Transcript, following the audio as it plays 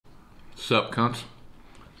Sup, cunts?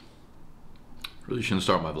 Really shouldn't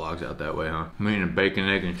start my vlogs out that way, huh? I'm eating bacon,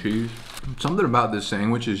 egg, and cheese. Something about this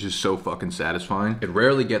sandwich is just so fucking satisfying. It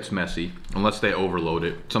rarely gets messy unless they overload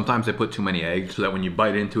it. Sometimes they put too many eggs so that when you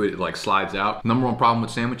bite into it, it like slides out. Number one problem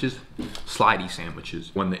with sandwiches, slidey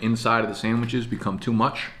sandwiches. When the inside of the sandwiches become too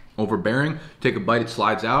much, overbearing, take a bite, it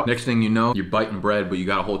slides out. Next thing you know, you're biting bread, but you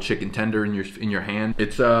got a whole chicken tender in your hand.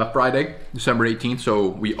 It's Friday, December 18th, so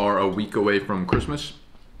we are a week away from Christmas.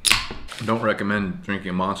 Don't recommend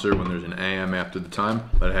drinking a Monster when there's an AM after the time,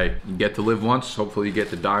 but hey, you get to live once, hopefully you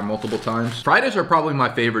get to die multiple times. Fridays are probably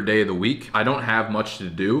my favorite day of the week. I don't have much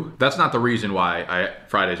to do. That's not the reason why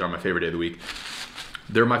Fridays are my favorite day of the week.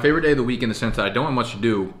 They're my favorite day of the week in the sense that I don't have much to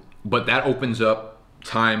do, but that opens up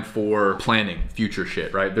time for planning future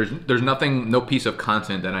shit, right? There's nothing, no piece of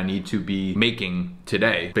content that I need to be making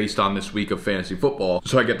today based on this week of fantasy football.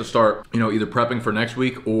 So I get to start, you know, either prepping for next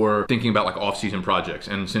week or thinking about like off-season projects.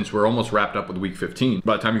 And since we're almost wrapped up with week 15,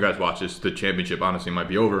 by the time you guys watch this, the championship honestly might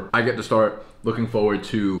be over. I get to start looking forward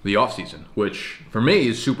to the off-season, which for me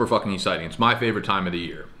is super fucking exciting. It's my favorite time of the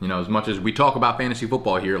year. You know, as much as we talk about fantasy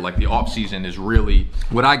football here, like the off-season is really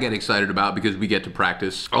what I get excited about because we get to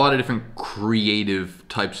practice a lot of different creative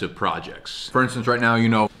types of projects. For instance, right now, you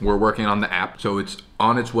know, we're working on the app, so it's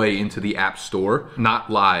on its way into the app store, not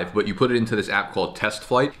live, but you put it into this app called Test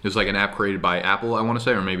Flight. It's like an app created by Apple, I want to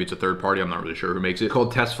say, or maybe it's a third party, I'm not really sure who makes it. It's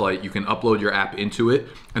called Test Flight. You can upload your app into it,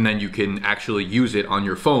 and then you can actually use it on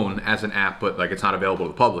your phone as an app, but like it's not available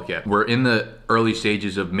to the public yet. We're in the early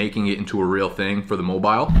stages of making it into a real thing for the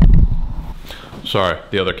mobile. Sorry,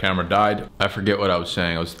 the other camera died. I forget what I was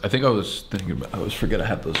saying. I forget I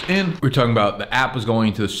had those in. We were talking about the app was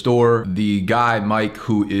going to the store. The guy, Mike,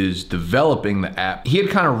 who is developing the app, he had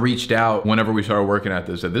kind of reached out whenever we started working at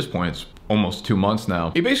this. At this point, it's almost 2 months now.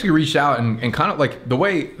 He basically reached out and kind of like the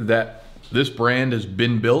way that this brand has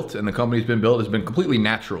been built and the company's been built has been completely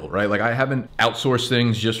natural, right? Like I haven't outsourced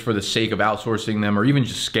things just for the sake of outsourcing them or even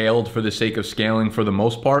just scaled for the sake of scaling for the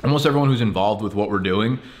most part. Almost everyone who's involved with what we're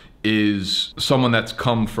doing is someone that's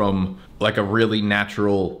come from like a really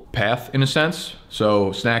natural path in a sense.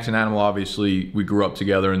 So Snacks and Animal, obviously we grew up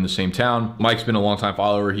together in the same town. Mike's been a longtime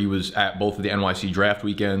follower. He was at both of the NYC draft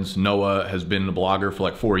weekends. Noah has been a blogger for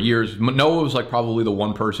like 4 years. Noah was like probably the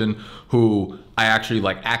one person who I actually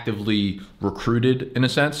like actively recruited in a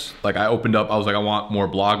sense. Like I opened up, I was like, I want more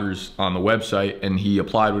bloggers on the website, and he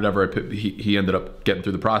applied whatever he ended up getting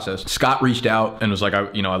through the process. Scott reached out and was like, I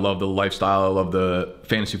love the lifestyle. I love the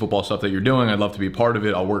fantasy football stuff that you're doing. I'd love to be a part of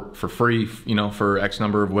it. I'll work for free, you know, for X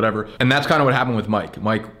number of whatever. And that's kind of what happened with Mike.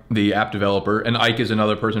 Mike, the app developer, and Ike is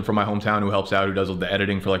another person from my hometown who helps out, who does the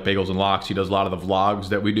editing for like Bagels and Locks. He does a lot of the vlogs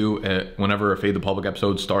that we do. Whenever a Fade the Public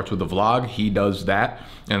episode starts with a vlog, he does that.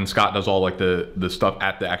 And Scott does all like the stuff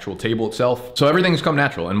at the actual table itself. So everything's come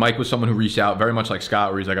natural. And Mike was someone who reached out very much like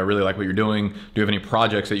Scott, where he's like, I really like what you're doing. Do you have any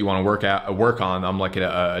projects that you want to work on? I'm like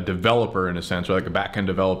a developer in a sense, or like a backend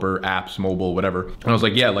developer, apps, mobile, whatever. And I was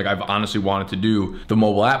like, yeah, like I've honestly wanted to do the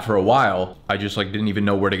mobile app for a while. I just like didn't even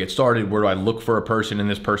know where to get started. Where do I look for a person? And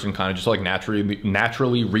this person kind of just like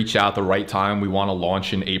naturally reached out the right time. We want to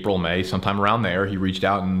launch in April, May, sometime around there. He reached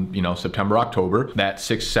out in, you know, September, October. That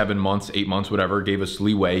 6, 7 months, 8 months, whatever, gave us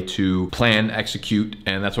leeway to plan, execute,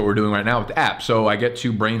 and that's what we're doing right now with the app. So I get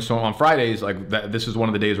to brainstorm on Fridays. Like this is one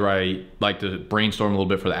of the days where I like to brainstorm a little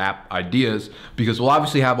bit for the app ideas, because we'll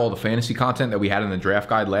obviously have all the fantasy content that we had in the draft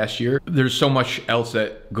guide last year. There's so much else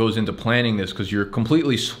that goes into planning this, because you're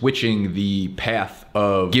completely switching the path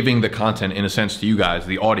of giving the content in a sense to you guys,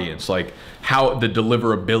 the audience, like how the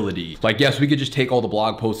deliverability. Like, yes, we could just take all the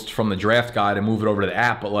blog posts from the draft guide and move it over to the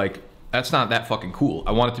app, but like, that's not that fucking cool.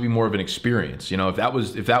 I want it to be more of an experience. You know, if that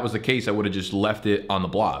was the case, I would have just left it on the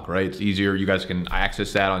blog, right? It's easier. You guys can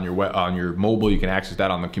access that on your mobile. You can access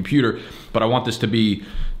that on the computer. But I want this to be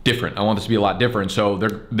different. I want this to be a lot different. So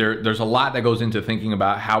there's a lot that goes into thinking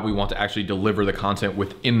about how we want to actually deliver the content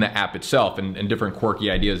within the app itself, and different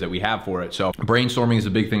quirky ideas that we have for it. So brainstorming is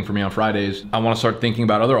a big thing for me on Fridays. I want to start thinking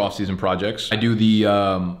about other off-season projects. I do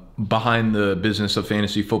the Behind the Business of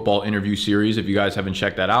Fantasy Football interview series. If you guys haven't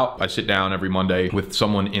checked that out, I sit down every Monday with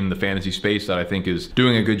someone in the fantasy space that I think is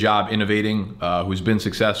doing a good job innovating, who's been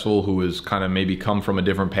successful, who has kind of maybe come from a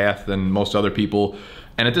different path than most other people.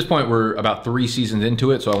 And at this point, we're about 3 seasons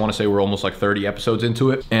into it. So I want to say we're almost like 30 episodes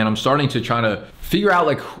into it. And I'm starting to try to figure out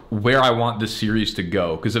like where I want this series to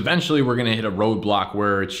go. Because eventually we're going to hit a roadblock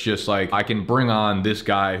where it's just like, I can bring on this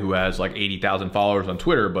guy who has like 80,000 followers on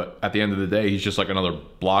Twitter, but at the end of the day, he's just like another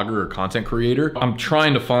blogger or content creator. I'm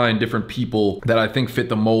trying to find different people that I think fit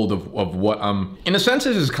the mold of what I'm, in a sense,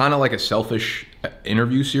 this is kind of like a selfish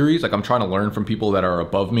interview series. Like I'm trying to learn from people that are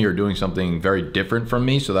above me or doing something very different from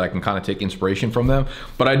me so that I can kind of take inspiration from them.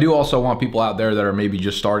 But I do also want people out there that are maybe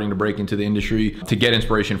just starting to break into the industry to get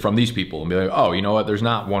inspiration from these people and be like, oh, you know what? There's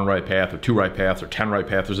not one right path or two right paths or 10 right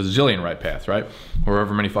paths. There's a zillion right paths, right?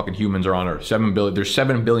 However many fucking humans are on Earth. 7 billion. There's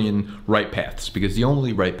 7 billion right paths because the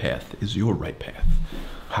only right path is your right path.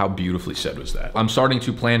 How beautifully said was that? I'm starting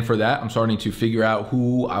to plan for that. I'm starting to figure out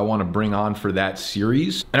who I want to bring on for that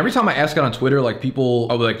series. And every time I ask it on Twitter, like people,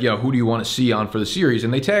 I'll be like, yo, who do you want to see on for the series?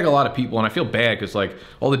 And they tag a lot of people and I feel bad because like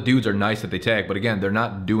all the dudes are nice that they tag, but again, they're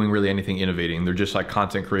not doing really anything innovating. They're just like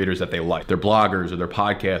content creators that they like. They're bloggers or they're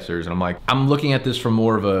podcasters. And I'm like, I'm looking at this from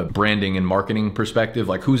more of a branding and marketing perspective,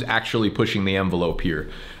 like who's actually pushing the envelope here.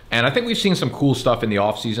 And I think we've seen some cool stuff in the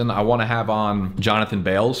off season. I want to have on Jonathan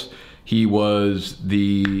Bales. He was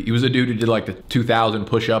the dude who did like the 2,000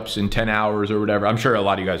 push-ups in 10 hours or whatever. I'm sure a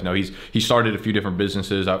lot of you guys know. He started a few different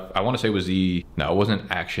businesses. I want to say it was it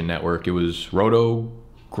wasn't Action Network. It was Roto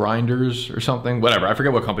Grinders or something, whatever. I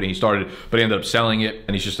forget what company he started, but he ended up selling it.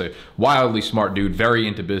 And he's just a wildly smart dude, very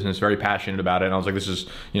into business, very passionate about it. And I was like, this is,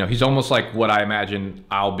 you know, he's almost like what I imagine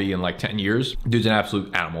I'll be in like 10 years. Dude's an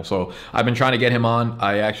absolute animal. So I've been trying to get him on.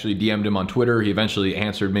 I actually DM'd him on Twitter. He eventually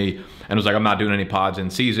answered me and was like, I'm not doing any pods in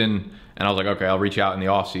season. And I was like, okay, I'll reach out in the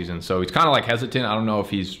off season. So he's kind of like hesitant. I don't know if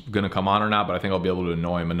he's gonna come on or not, but I think I'll be able to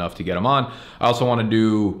annoy him enough to get him on. I also want to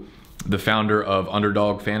do the founder of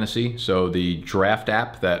Underdog Fantasy. So the draft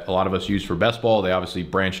app that a lot of us use for best ball, they obviously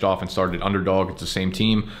branched off and started Underdog. It's the same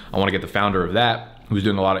team. I want to get the founder of that, who's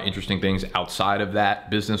doing a lot of interesting things outside of that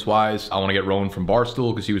business-wise. I want to get Rowan from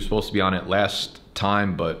Barstool because he was supposed to be on it last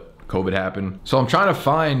time, but COVID happened. So I'm trying to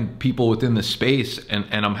find people within the space and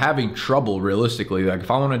I'm having trouble realistically. Like if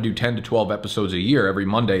I want to do 10 to 12 episodes a year every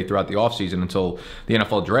Monday throughout the offseason until the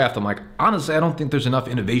NFL draft, I'm like, honestly, I don't think there's enough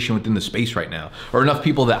innovation within the space right now or enough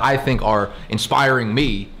people that I think are inspiring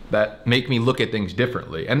me that make me look at things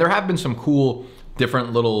differently. And there have been some cool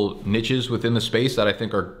different little niches within the space that I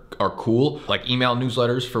think are cool, like email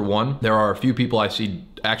newsletters for one. There are a few people I see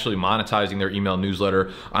actually monetizing their email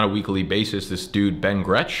newsletter on a weekly basis. This dude, Ben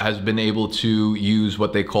Gretsch, has been able to use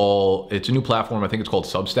what they call, it's a new platform, I think it's called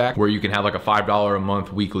Substack, where you can have like a $5 a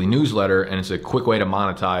month weekly newsletter and it's a quick way to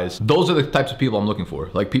monetize. Those are the types of people I'm looking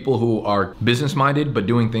for, like people who are business minded but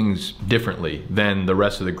doing things differently than the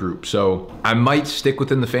rest of the group. So I might stick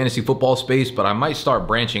within the fantasy football space, but I might start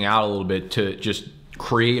branching out a little bit to just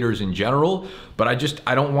creators in general, but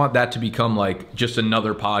I don't want that to become like just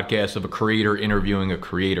another podcast of a creator interviewing a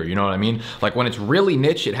creator, you know what I mean? Like when it's really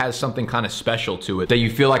niche, it has something kind of special to it that you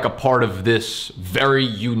feel like a part of this very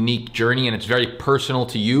unique journey and it's very personal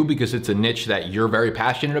to you because it's a niche that you're very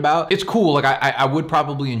passionate about. It's cool, like I would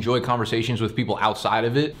probably enjoy conversations with people outside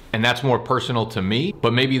of it and that's more personal to me,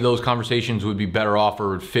 but maybe those conversations would be better off or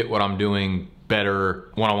would fit what I'm doing better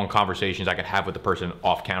one-on-one conversations I could have with the person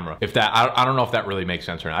off camera. If that, I don't know if that really makes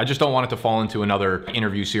sense or not. I just don't want it to fall into another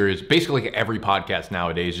interview series. Basically every podcast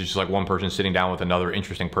nowadays is just like one person sitting down with another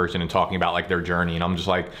interesting person and talking about like their journey. And I'm just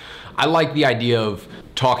like, I like the idea of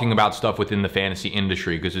talking about stuff within the fantasy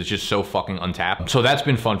industry because it's just so fucking untapped. So that's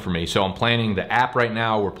been fun for me. So I'm planning the app right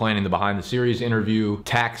now. We're planning the behind the series interview,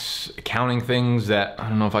 tax accounting things that I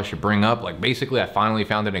don't know if I should bring up. Like basically I finally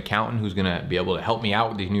found an accountant who's gonna be able to help me out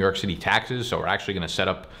with these New York City taxes. So we're actually gonna set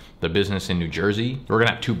up the business in New Jersey. We're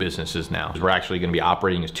gonna have two businesses now. We're actually gonna be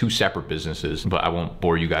operating as two separate businesses, but I won't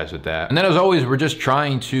bore you guys with that. And then as always, we're just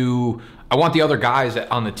trying to, I want the other guys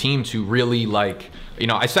on the team to really like, you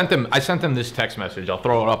know, I sent them this text message. I'll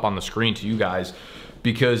throw it up on the screen to you guys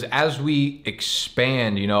because as we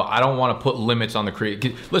expand, you know, I don't want to put limits on the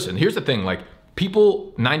creative. Listen, here's the thing, like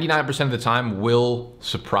people 99% of the time will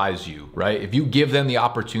surprise you, right? If you give them the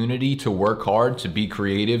opportunity to work hard, to be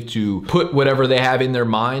creative, to put whatever they have in their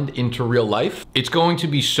mind into real life, it's going to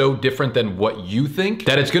be so different than what you think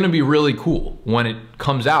that it's going to be really cool when it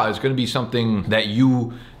comes out. It's going to be something that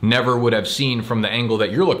you never would have seen from the angle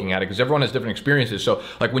that you're looking at it because everyone has different experiences. So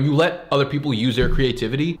like when you let other people use their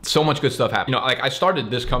creativity, so much good stuff happens. You know, like I started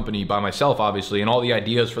this company by myself, obviously, and all the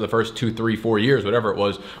ideas for the first 2, 3, 4 years, whatever it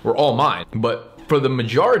was, were all mine. But for the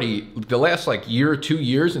majority, the last like year, 2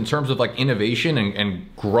 years in terms of like innovation and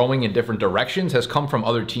growing in different directions has come from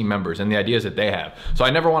other team members and the ideas that they have. So I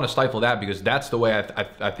never want to stifle that because that's the way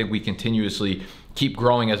I think we continuously keep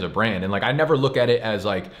growing as a brand. And like I never look at it as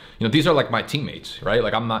like, you know, these are like my teammates, right?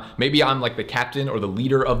 Like I'm not, maybe I'm like the captain or the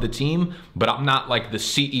leader of the team, but I'm not like the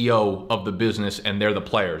CEO of the business and they're the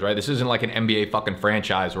players, right? This isn't like an NBA fucking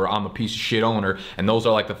franchise where I'm a piece of shit owner and those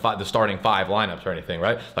are like the starting 5 lineups or anything,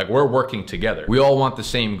 right? Like we're working together. We all want the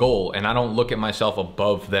same goal, and I don't look at myself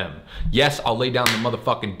above them. Yes, I'll lay down the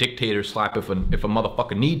motherfucking dictator slap if a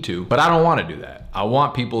motherfucker need to, but I don't want to do that. I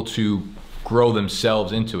want people to grow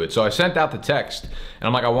themselves into it. So I sent out the text, and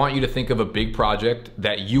I'm like, I want you to think of a big project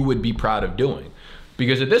that you would be proud of doing.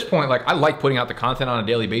 Because at this point, like, I like putting out the content on a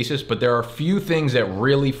daily basis, but there are a few things that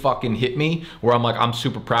really fucking hit me where I'm like, I'm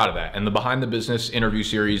super proud of that. And the Behind the Business interview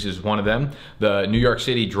series is one of them. The New York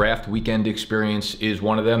City draft weekend experience is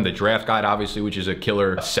one of them. The draft guide, obviously, which is a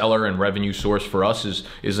killer seller and revenue source for us,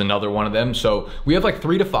 is another one of them. So we have like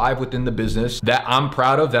 3 to 5 within the business that I'm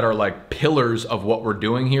proud of, that are like pillars of what we're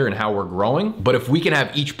doing here and how we're growing. But if we can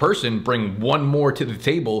have each person bring one more to the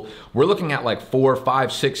table, we're looking at like 4,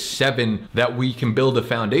 5, 6, 7 that we can build a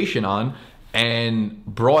foundation on and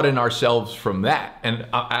broaden ourselves from that. And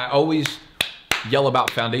I always yell about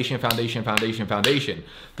foundation, foundation, foundation, foundation.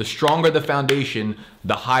 The stronger the foundation,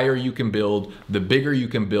 the higher you can build, the bigger you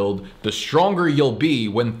can build, the stronger you'll be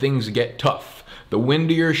when things get tough. The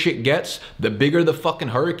windier shit gets, the bigger the fucking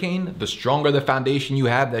hurricane, the stronger the foundation you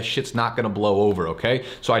have, that shit's not gonna blow over, okay?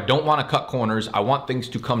 So I don't wanna cut corners. I want things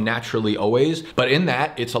to come naturally always, but in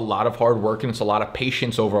that, it's a lot of hard work and it's a lot of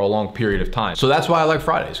patience over a long period of time. So that's why I like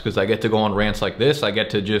Fridays, because I get to go on rants like this. I get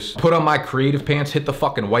to just put on my creative pants, hit the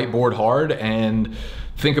fucking whiteboard hard, and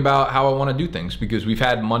think about how I want to do things, because we've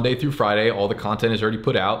had Monday through Friday, all the content is already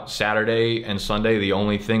put out. Saturday and Sunday, the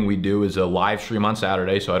only thing we do is a live stream on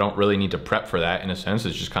Saturday, so I don't really need to prep for that in a sense.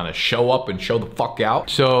 It's just kind of show up and show the fuck out.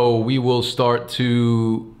 So we will start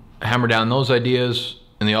to hammer down those ideas.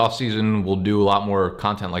 In the off season, we'll do a lot more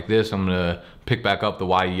content like this. I'm gonna pick back up the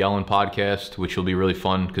Why You Yellin' podcast, which will be really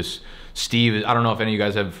fun, because Steve, I don't know if any of you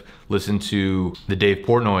guys have listened to the Dave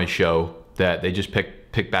Portnoy show that they just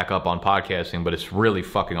pick back up on podcasting, but it's really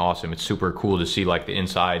fucking awesome. It's super cool to see like the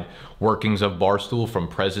inside workings of Barstool from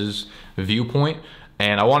Prez's viewpoint.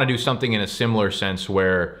 And I want to do something in a similar sense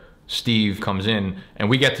where Steve comes in and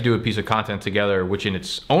we get to do a piece of content together, which in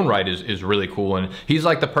its own right is really cool. And he's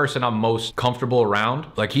like the person I'm most comfortable around.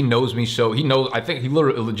 Like, he knows me, so he knows, I think he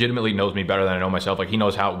legitimately knows me better than I know myself. Like, he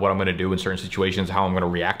knows what I'm gonna do in certain situations, how I'm gonna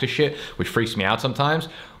react to shit, which freaks me out sometimes.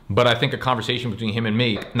 But I think a conversation between him and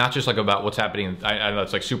me, not just like about what's happening, I know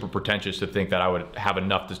it's like super pretentious to think that I would have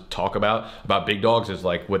enough to talk about big dogs is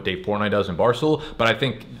like what Dave Portnoy does in Barstool. But I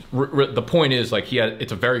think the point is, like,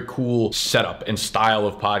 it's a very cool setup and style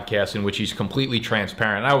of podcast in which he's completely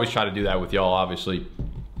transparent. I always try to do that with y'all, obviously.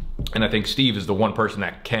 And I think Steve is the one person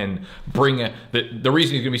that can bring the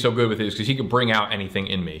reason he's gonna be so good with it is because he can bring out anything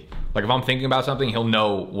in me. Like, if I'm thinking about something, he'll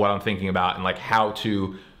know what I'm thinking about and like how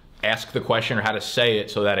to ask the question or how to say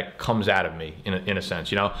it so that it comes out of me in a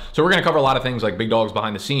sense, you know? So we're gonna cover a lot of things like big dogs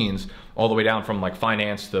behind the scenes, all the way down from like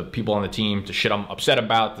finance, to people on the team, to shit I'm upset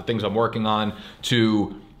about, the things I'm working on,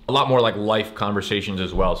 to a lot more like life conversations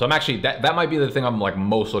as well. So I'm actually, that might be the thing I'm like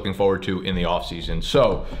most looking forward to in the off season.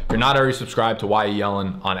 So if you're not already subscribed to Why You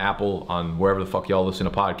Yellin' on Apple, on wherever the fuck y'all listen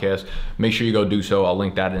to podcasts, make sure you go do so. I'll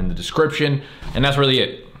link that in the description. And that's really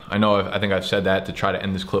it. I know I think I've said that to try to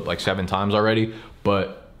end this clip like 7 times already,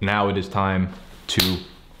 but now it is time to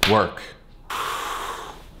work.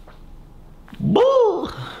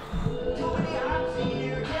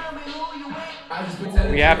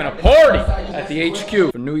 We having a party at the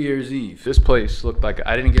HQ for New Year's Eve. This place looked like,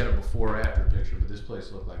 I didn't get a before or after picture, but this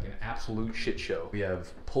place looked like an absolute shit show. We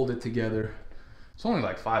have pulled it together. It's only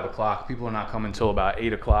like 5 o'clock. People are not coming until about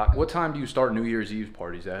 8 o'clock. What time do you start New Year's Eve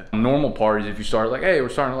parties at? Normal parties, if you start like, hey, we're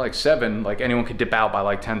starting at like 7, like anyone could dip out by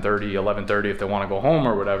like 10:30, 11:30 if they want to go home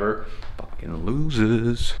or whatever. Fucking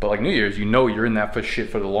losers. But like New Year's, you know you're in that for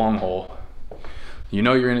shit for the long haul. You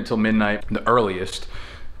know you're in it till midnight, the earliest.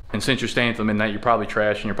 And since you're staying till midnight, you're probably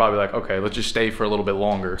trash and you're probably like, okay, let's just stay for a little bit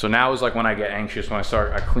longer. So now is like when I get anxious, when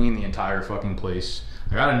I clean the entire fucking place.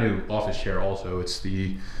 I got a new office chair also. It's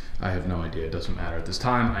the, I have no idea, it doesn't matter at this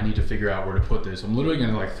time. I need to figure out where to put this. I'm literally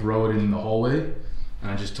gonna like throw it in the hallway.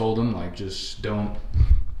 And I just told them like, just don't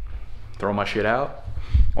throw my shit out.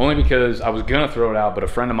 Only because I was gonna throw it out, but a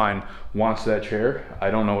friend of mine wants that chair.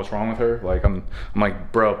 I don't know what's wrong with her. Like I'm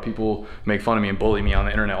like, bro, people make fun of me and bully me on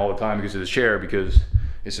the internet all the time because of this chair, because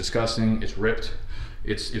it's disgusting, it's ripped.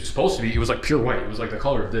 It's supposed to be, it was like pure white. It was like the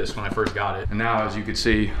color of this when I first got it. And now, as you can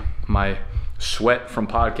see, my sweat from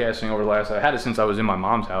podcasting over the last, I had it since I was in my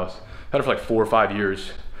mom's house. I've had it for like 4 or 5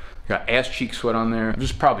 years. Got ass cheek sweat on there. I've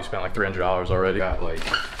just probably spent like $300 already. Got like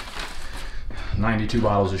 92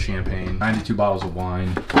 bottles of champagne, 92 bottles of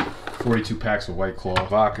wine, 42 packs of White Claw,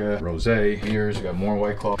 vodka, rosé, beers, we got more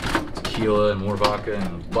White Claw, tequila and more vodka,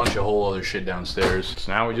 and a bunch of whole other shit downstairs.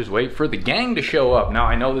 So now we just wait for the gang to show up. Now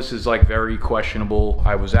I know this is like very questionable.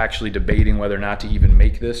 I was actually debating whether or not to even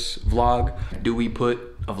make this vlog. Do we put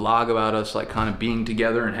a vlog about us like kind of being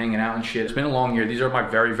together and hanging out and shit. It's been a long year. These are my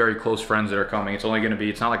very, very close friends that are coming. It's only gonna be,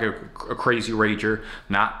 it's not like a crazy rager,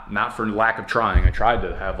 not for lack of trying. I tried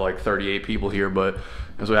to have like 38 people here, but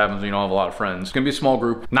that's what happens when you don't have a lot of friends. It's gonna be a small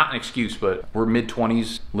group, not an excuse, but we're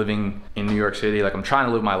mid-20s living in New York City. Like I'm trying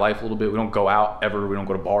to live my life a little bit. We don't go out ever. We don't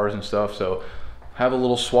go to bars and stuff. So have a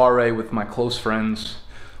little soiree with my close friends.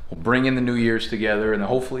 We'll bring in the New Year's together, and then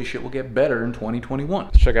hopefully shit will get better in 2021.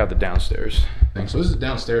 Let's check out the downstairs. So this is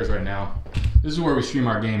downstairs right now. This is where we stream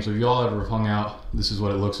our games. So if y'all ever hung out, this is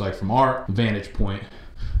what it looks like from our vantage point.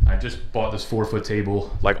 I just bought this 4-foot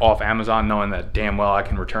table like off Amazon, knowing that damn well I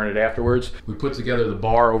can return it afterwards. We put together the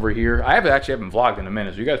bar over here. I actually haven't vlogged in a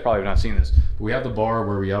minute, so you guys probably have not seen this. But we have the bar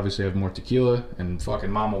where we obviously have more tequila and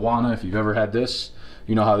fucking Mama Juana. If you've ever had this,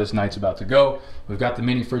 you know how this night's about to go. We've got the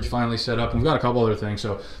mini fridge finally set up, and we've got a couple other things.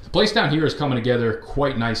 So the place down here is coming together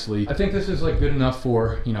quite nicely. I think this is like good enough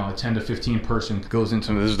for, you know, a 10 to 15 person. Goes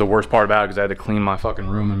into, this is the worst part about it because I had to clean my fucking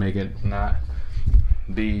room and make it not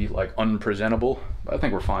be like unpresentable. But I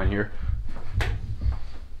think we're fine here.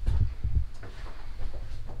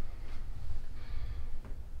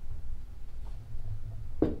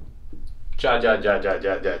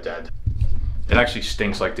 It actually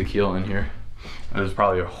stinks like tequila in here. That is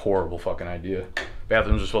probably a horrible fucking idea.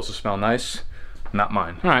 Bathrooms are supposed to smell nice. Not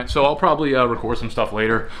mine. All right, so I'll probably record some stuff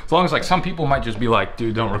later. As long as like some people might just be like,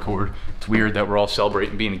 dude, don't record. It's weird that we're all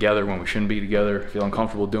celebrating being together when we shouldn't be together. Feel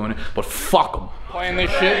uncomfortable doing it, but fuck them. Playing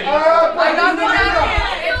this shit. Hey,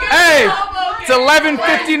 it's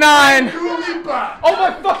 11:59. Oh,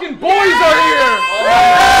 my fucking boys are here.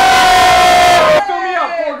 Fill me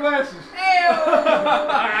up, 4 glasses.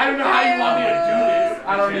 I don't know how you want me to do this.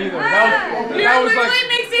 I don't either. That was like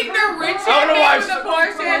mixing the rich champagne with the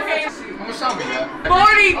poor champagne. How much time we got?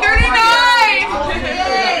 40, 39!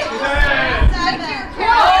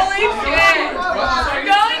 Holy shit!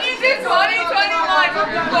 Going into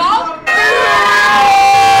 2021. Golf?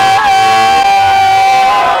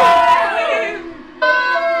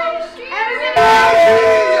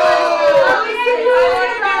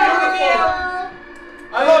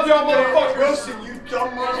 I love y'all motherfuckers. Wilson, you dumb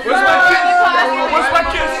motherfucker. Where's my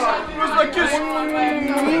kiss? Where's my kiss?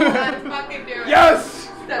 Where's my kiss? Yes!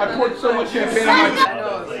 I poured so much champagne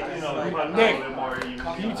on my Nick,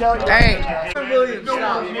 can you tell? Hey! Williams,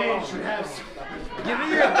 stop. Give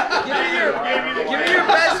me your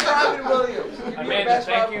best Robin Williams.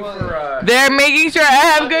 Thank you for they're making sure I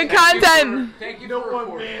have good content. Thank you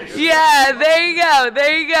for yeah, there you go.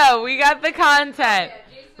 There you go. We got the content.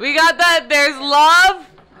 We got that. There's love.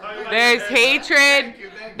 There's hatred.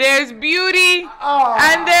 There's beauty.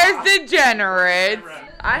 And there's degenerates.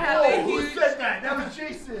 I have a huge... Who said that? That was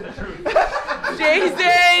Jason.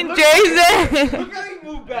 Jason. Look how he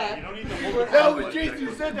moved back. That was Jason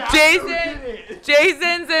who said that.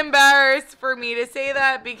 Jason's embarrassed for me to say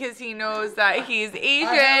that because he knows that he's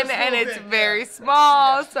Asian and it's very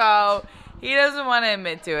small, so he doesn't want to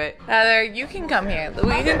admit to it. Heather, you can come here.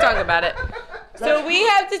 We can talk about it. So we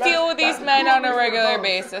have to deal with these men on a regular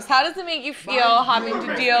basis. How does it make you feel having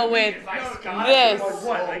to deal with this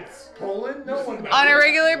on a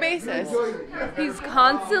regular basis? He's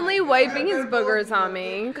constantly wiping his boogers on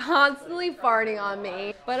me, constantly farting on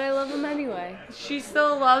me, but I love him anyway. She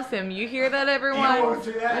still loves him. You hear that, everyone?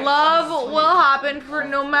 Love will happen for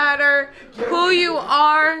no matter who you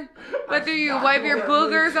are, whether you wipe your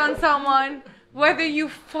boogers on someone, whether you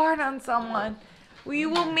fart on someone. We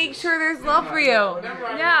will make sure there's love for you.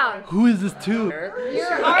 Yeah. Who is this too?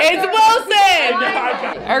 It's Wilson!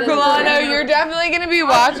 Herculano, you're definitely going to be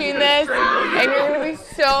watching this, and you're going to be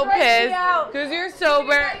so pissed because you're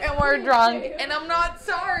sober and we're drunk, and I'm not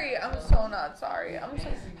sorry. I'm so not sorry.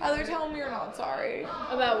 Heather, tell me you're not sorry.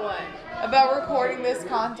 About what? About recording this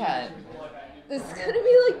content. This is going to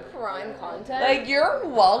be like prime content. Like, you're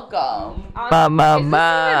welcome.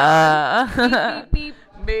 Beep,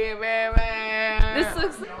 beep, beep. This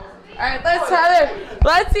looks... Alright,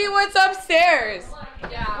 let's see what's upstairs.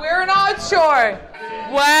 Yeah. We're not sure.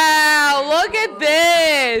 Wow, look at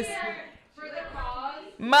this.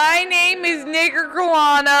 My name is Nigger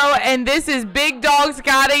Colano, and this is Big Dogs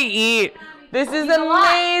Gotta Eat. This is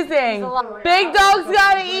amazing. Big Dogs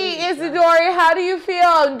Gotta Eat, Isadori. How do you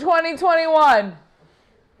feel in 2021?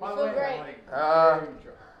 I feel great.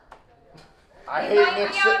 I hate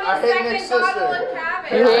Nick's sister.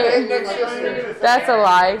 That's a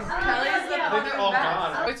lie.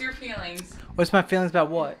 What's your feelings What's my feelings about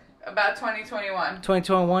what? about 2021?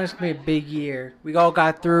 2021 is going to be a big year. We all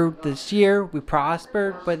got through this year. We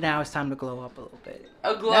prospered, but now it's time to glow up a little bit.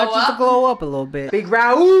 A glow Now just to up? glow up a little bit. Big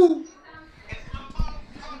Raul!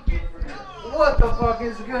 What the fuck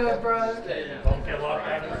is good, bro? Don't get locked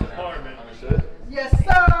out of this apartment. Yes,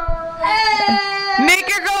 sir! Nick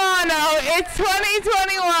Agano, it's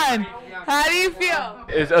 2021. How do you feel?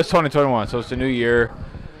 It's 2021, so it's the new year.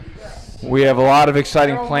 We have a lot of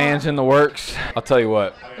exciting plans in the works. I'll tell you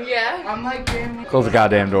what. Yeah. I'm like, Close the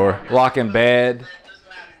goddamn door. Lock in bed.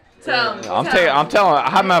 Tell me. I'm telling.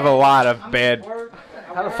 I'm having a lot of bad.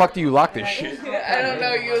 How the fuck do you lock this shit? I don't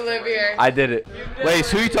know. You live here. I did it.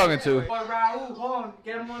 Lace, who you talking to? Raul, hold on.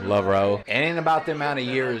 Get him on. Love Raul. It ain't about the amount of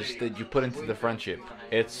years that you put into the friendship.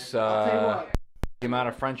 It's the amount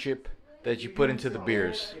of friendship that you put into the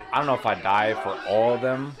beers. I don't know if I die for all of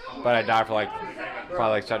them, but I die for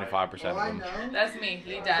probably 75% of them. That's me.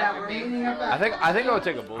 You died for me. I think I would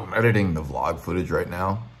take a bull. I'm editing the vlog footage right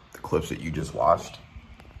now, the clips that you just watched.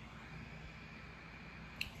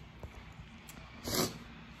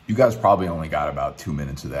 You guys probably only got about 2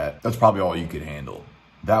 minutes of that. That's probably all you could handle.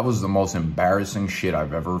 That was the most embarrassing shit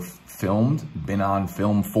I've ever filmed, been on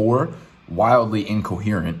film for, wildly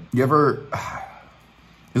incoherent. You ever,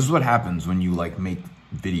 this is what happens when you like make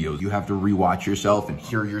videos. You have to rewatch yourself and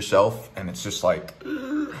hear yourself, and it's just like,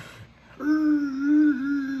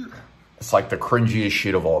 it's like the cringiest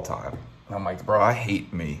shit of all time. And I'm like, bro, I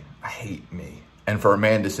hate me. I hate me. And for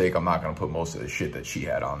Amanda's sake, I'm not going to put most of the shit that she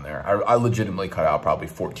had on there. I legitimately cut out probably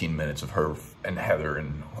 14 minutes of her and Heather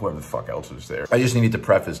and whoever the fuck else was there. I just needed to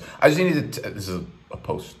preface. I just needed to, this is a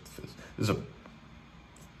post. This is a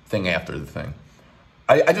thing after the thing.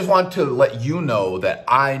 I just want to let you know that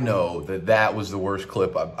I know that that was the worst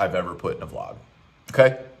clip I've ever put in a vlog.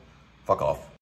 Okay? Fuck off.